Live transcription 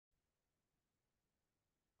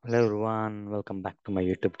Hello everyone, welcome back to my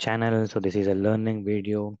YouTube channel. So this is a learning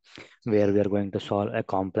video where we are going to solve a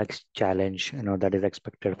complex challenge, that is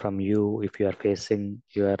expected from you if you are facing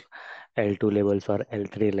your L2 levels or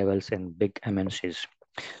L3 levels in big MNCs.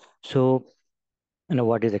 So,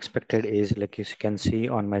 what is expected is like you can see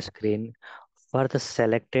on my screen for the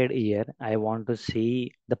selected year, I want to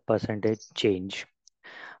see the percentage change.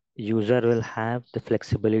 User will have the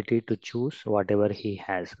flexibility to choose whatever he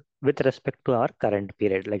has with respect to our current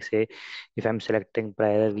period. Like say, if I'm selecting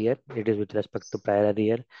prior year, it is with respect to prior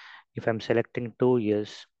year. If I'm selecting 2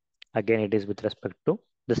 years, again, it is with respect to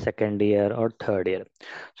the second year or third year.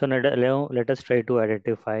 So now let us try to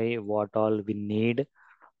identify what all we need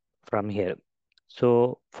from here.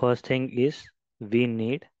 So first thing is we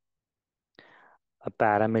need a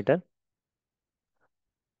parameter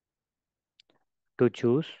to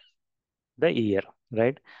choose the year,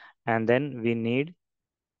 right? And then we need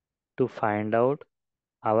to find out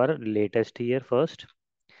our latest year first,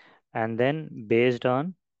 and then based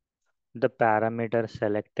on the parameter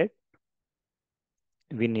selected,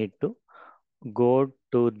 we need to go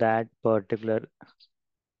to that particular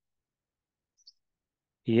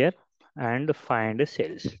year and find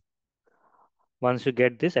sales. Once you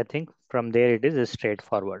get this, I think from there it is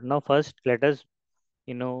straightforward. Now first let us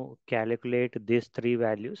calculate these three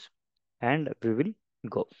values and we will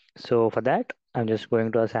go. So for that, I'm just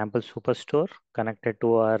going to a sample superstore connected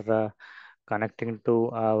to our connecting to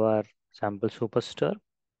our sample superstore.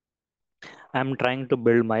 I'm trying to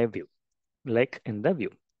build my view like in the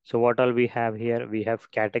view. So what all we have here, we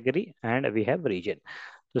have category and we have region.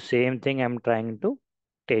 So same thing I'm trying to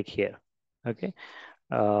take here. Okay.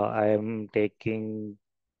 I am taking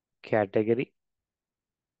category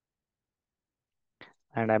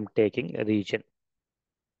and I'm taking region.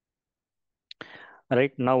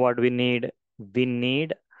 Right now what we need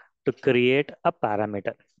to create a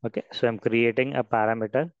parameter. Okay. So I'm creating a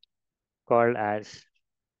parameter called as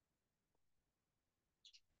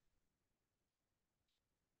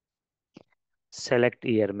select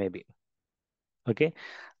year maybe. Okay.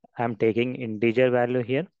 I'm taking integer value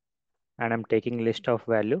here and I'm taking list of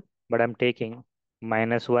value, but I'm taking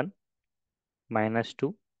 -1,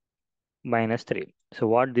 -2, -3. So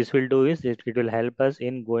what this will do is it will help us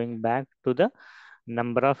in going back to the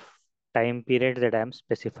number of time periods that I'm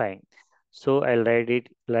specifying. So I'll write it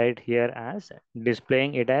right here as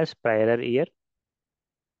displaying it as prior year,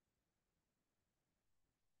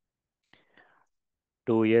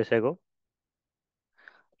 2 years ago,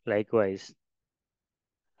 likewise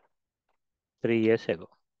 3 years ago.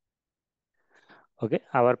 Okay,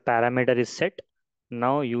 our parameter is set.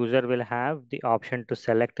 Now user will have the option to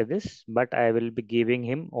select this, but I will be giving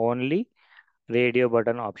him only radio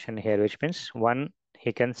button option here, which means one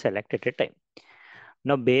he can select at a time.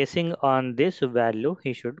 Now, basing on this value,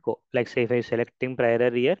 he should go. Like say, if I selecting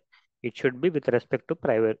prior year, it should be with respect to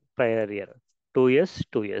prior year. 2 years,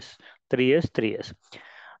 2 years, 3 years, 3 years.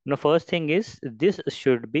 Now, first thing is this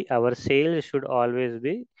should be our sales should always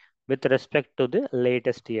be with respect to the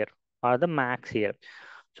latest year or the max year.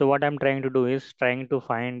 So what I'm trying to do is trying to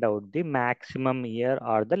find out the maximum year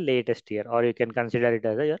or the latest year, or you can consider it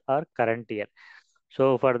as a our current year.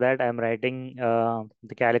 So for that, I'm writing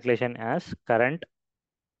the calculation as current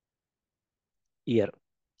year.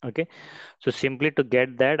 Okay. So simply to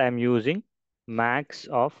get that, I'm using max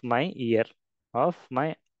of my year of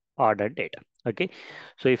my order date. Okay.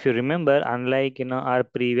 So if you remember, unlike our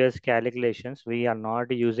previous calculations, we are not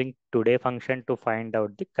using today function to find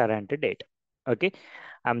out the current date. Okay.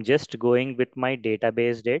 I'm just going with my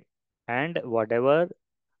database date and whatever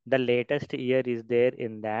the latest year is there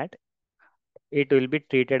in that, it will be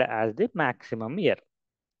treated as the maximum year.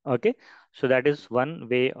 Okay. So that is one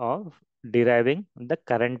way of deriving the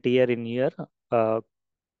current year in your uh,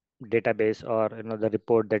 database or the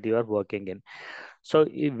report that you are working in. So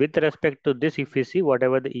with respect to this, if you see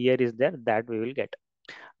whatever the year is there, that we will get.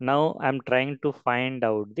 Now I'm trying to find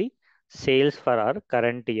out the sales for our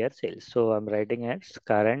current year sales. So I'm writing as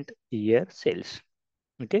current year sales.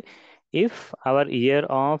 Okay. If our year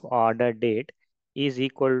of order date is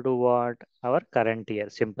equal to what our current year,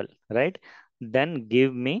 simple, right? Then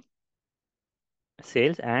give me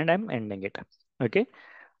sales and I'm ending it. Okay.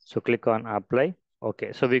 So click on apply.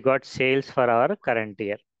 Okay. So we got sales for our current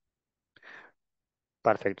year.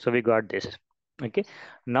 Perfect. So we got this. Okay.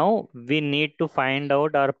 Now we need to find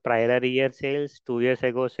out our prior year sales, 2 years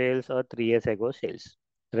ago sales or 3 years ago sales,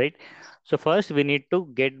 right? So first we need to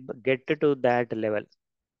get to that level.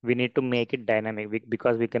 We need to make it dynamic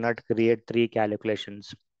because we cannot create three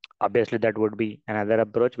calculations. Obviously, that would be another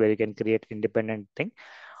approach where you can create independent thing.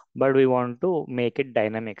 but we want to make it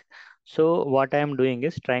dynamic. So what I am doing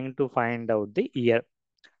is trying to find out the year.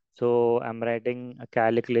 So I'm writing a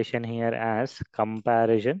calculation here as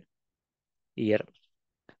comparison year.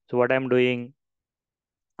 So what I'm doing,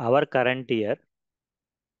 our current year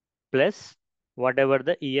plus whatever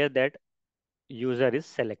the year that user is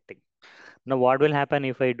selecting. Now what will happen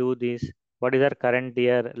if I do this? What is our current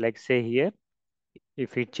year? Like say here,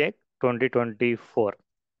 if we check 2024,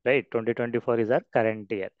 right? 2024 is our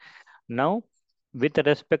current year. Now, with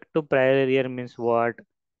respect to prior year means what?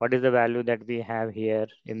 What is the value that we have here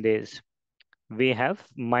in this? We have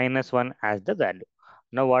 -1 as the value.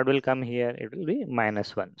 Now, what will come here? It will be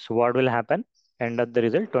 -1. So, what will happen? End of the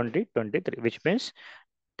result 2023, which means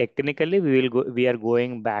technically we are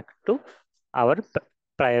going back to our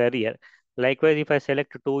prior year. Likewise, if I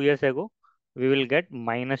select 2 years ago, we will get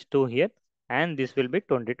 -2 here, and this will be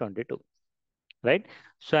 2022, right?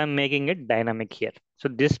 So I'm making it dynamic here. So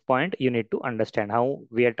this point you need to understand how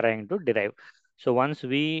we are trying to derive. So once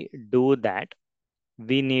we do that,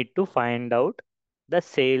 we need to find out the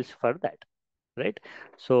sales for that, right?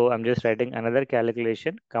 So I'm just writing another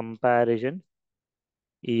calculation, comparison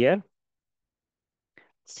year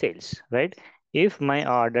sales, right? If my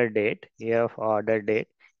order date, year of order date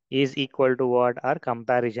is equal to what? Our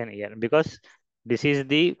comparison year, because this is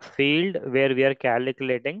the field where we are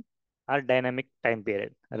calculating our dynamic time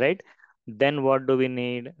period, right? Then what do we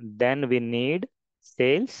need? Then we need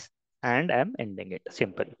sales, and I'm ending it.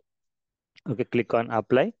 Simple. Okay, click on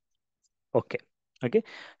apply. Okay. Okay.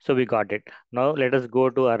 So we got it. Now let us go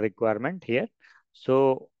to our requirement here.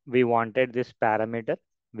 So we wanted this parameter.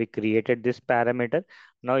 We created this parameter.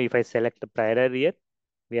 Now if I select the prior year,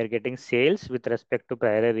 we are getting sales with respect to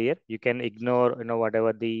prior year. You can ignore,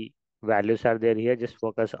 whatever the values are there here. Just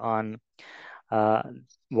focus on uh,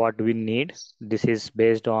 what we need. This is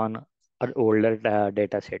based on an older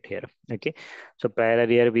data set here. Okay. So prior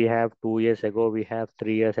year we have 2 years ago, we have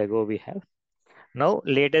 3 years ago, we have now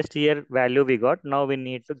latest year value we got. Now we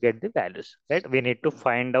need to get the values, right? We need to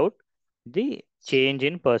find out the change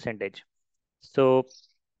in percentage. So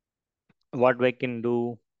what we can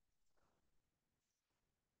do,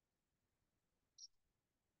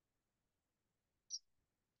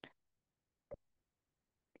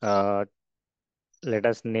 uh, let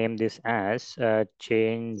us name this as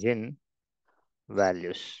change in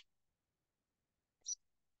values.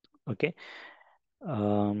 Okay.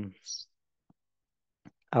 Um,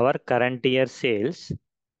 our current year sales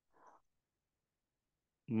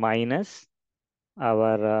minus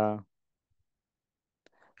our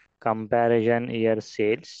comparison year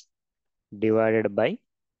sales divided by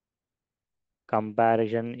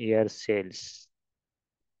comparison year sales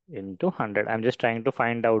into 100. I'm just trying to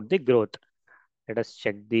find out the growth. Let us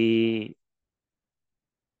check the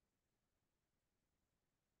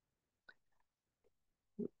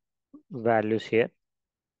values here.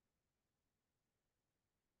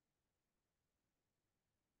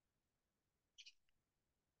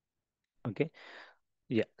 Okay.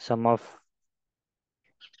 Yeah. Sum of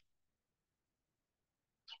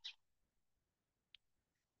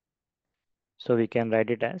so we can write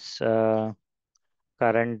it as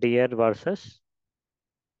current year versus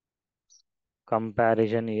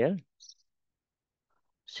comparison year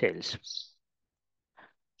sales.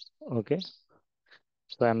 Okay.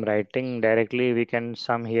 So I'm writing directly. We can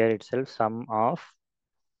sum here itself, sum of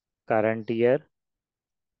current year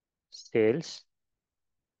sales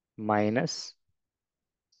minus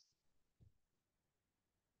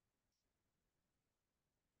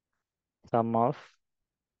sum of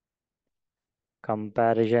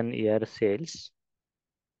comparison year sales.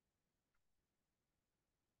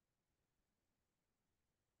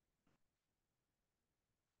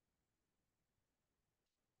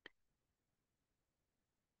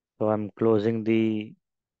 So I'm closing the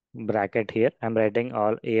bracket here. I'm writing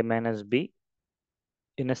all A minus B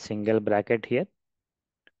in a single bracket here,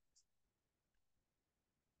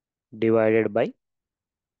 divided by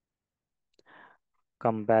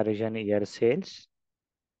comparison year sales.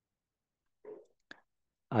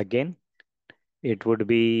 Again, it would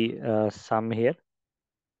be sum here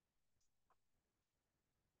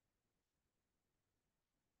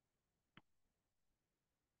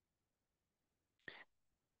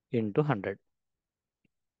into 100.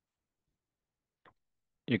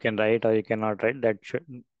 You can write or you cannot write. That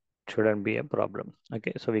shouldn't be a problem.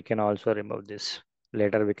 Okay, so we can also remove this.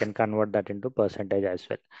 Later we can convert that into percentage as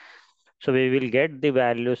well. So we will get the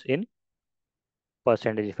values in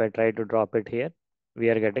percentage. If I try to drop it here, we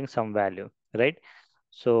are getting some value, right?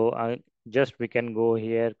 So just we can go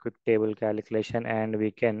here, quick table calculation, and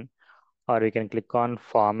we can or we can click on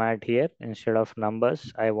format here. Instead of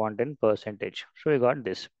numbers, I want in percentage. So we got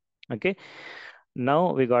this. Okay.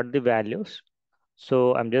 Now we got the values.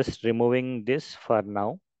 So I'm just removing this for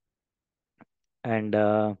now. And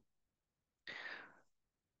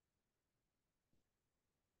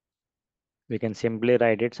we can simply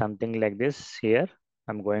write it something like this here.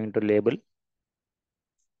 I'm going to label.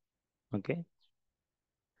 Okay.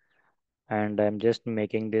 And I'm just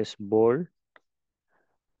making this bold.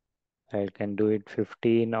 I can do it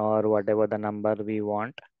 15 or whatever the number we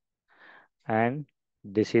want. And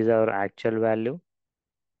this is our actual value.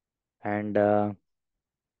 And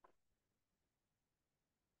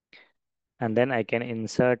then I can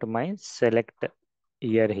insert my select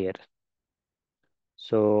year here.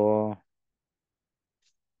 So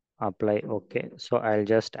apply. Okay. So I'll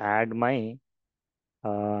just add my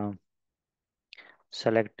uh,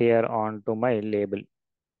 select year onto my label.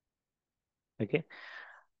 Okay.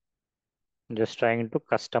 Just trying to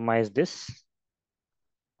customize this.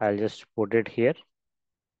 I'll just put it here.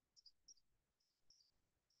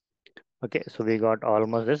 Okay. So we got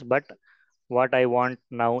almost this, but what I want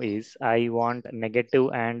now is I want negative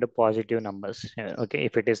and positive numbers. Okay.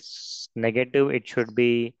 If it is negative, it should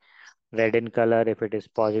be red in color. If it is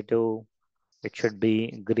positive, it should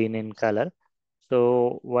be green in color.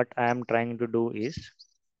 So what I am trying to do is,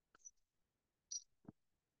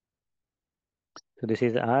 so this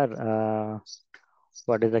is our,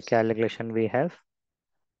 what is the calculation we have?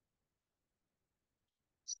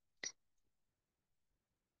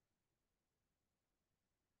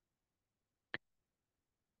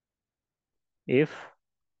 If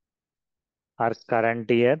our current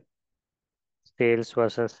year sales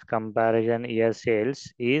versus comparison year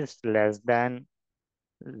sales is less than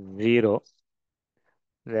 0,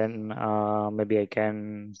 then maybe I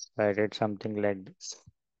can write it something like this.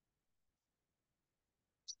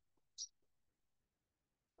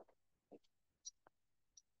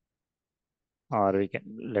 Or we can,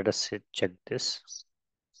 let us check this.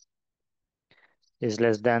 Is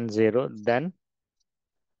less than 0, then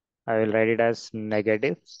I will write it as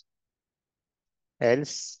negative,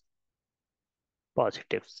 else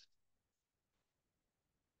positive.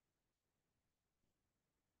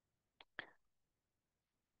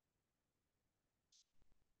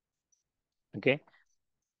 Okay.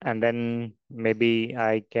 And then maybe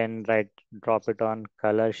I can drop it on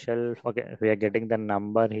color shelf. Okay, we are getting the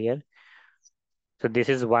number here. So this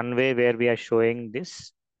is one way where we are showing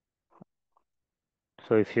this.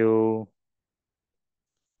 So if you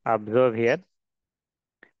observe here,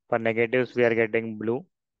 for negatives we are getting blue,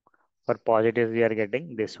 for positives we are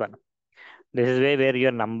getting this one. This is where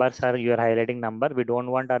your numbers are, you are highlighting number. We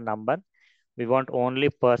don't want our number. We want only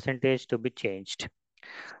percentage to be changed.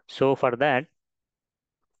 So for that,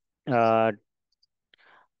 uh,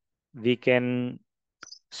 we can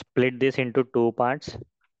split this into two parts.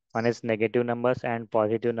 One is negative numbers and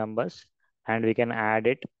positive numbers, and we can add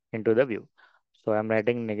it into the view. So I'm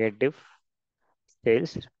writing negative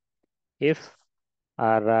sales. If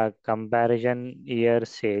our comparison year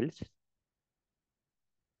sales,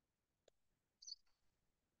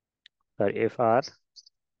 sorry, if our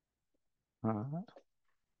uh,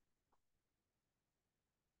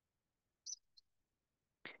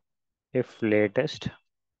 if latest,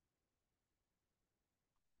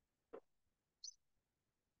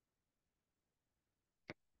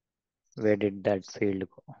 where did that field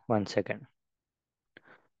go? 1 second.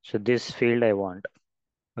 So this field I want.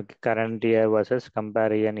 Okay, current year versus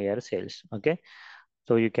comparison year sales. Okay,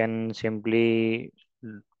 so you can simply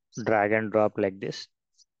drag and drop like this.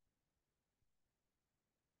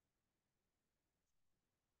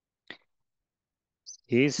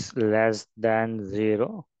 Is less than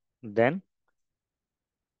 0, then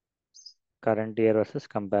current year versus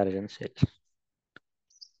comparison sales.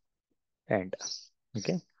 And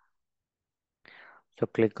okay, so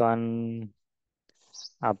click on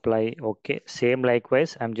apply. Okay, same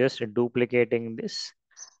likewise, I'm just duplicating this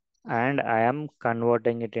and I am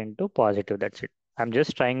converting it into positive. That's it. I'm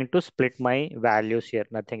just trying to split my values here,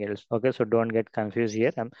 nothing else. Okay, so don't get confused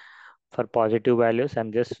here. For positive values,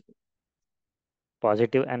 I'm just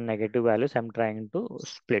positive and negative values, I'm trying to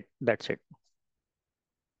split. That's it.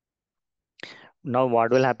 Now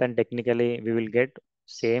what will happen technically, we will get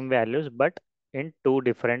same values but in two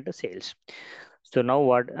different sales. So now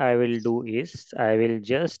what I will do is I will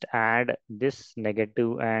just add this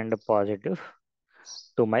negative and positive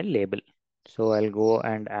to my label. So I'll go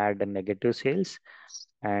and add the negative sales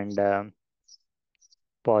and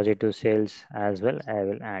positive sales as well. I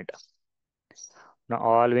will add. Now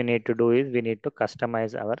all we need to do is we need to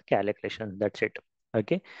customize our calculations. That's it.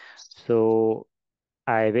 Okay. So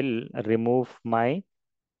I will remove my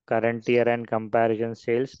current year and comparison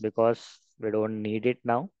sales because we don't need it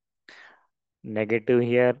now. Negative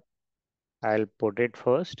here, I'll put it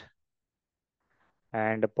first,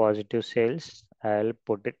 and positive sales, I'll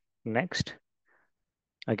put it next.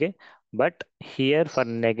 Okay, but here for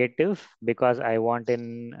negative, because I want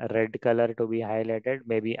in red color to be highlighted,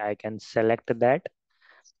 maybe I can select that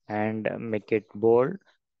and make it bold.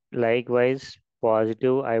 Likewise,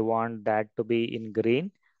 positive, I want that to be in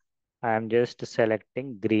green. I am just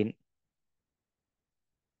selecting green.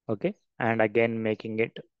 Okay, and again making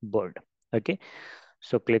it bold. Okay,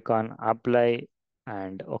 so click on apply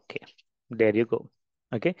and okay, there you go.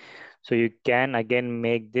 Okay, so you can again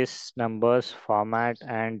make this numbers format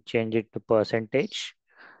and change it to percentage.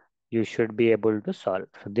 You should be able to solve.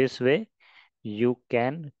 So this way you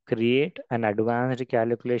can create an advanced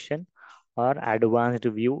calculation or advanced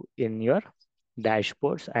view in your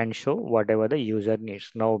dashboards and show whatever the user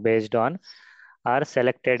needs. Now based on are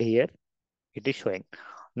selected here, it is showing.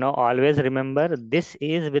 Now always remember this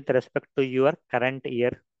is with respect to your current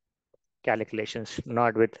year calculations,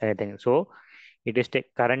 not with anything. So it is the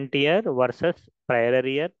current year versus prior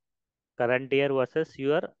year, current year versus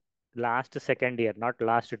your last second year, not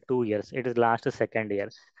last 2 years. It is last second year.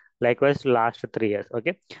 Likewise, last 3 years.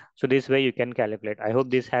 Okay. So this way you can calculate. I hope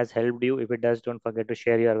this has helped you. If it does, don't forget to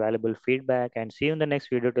share your valuable feedback and see you in the next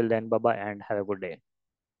video. Till then, bye bye and have a good day.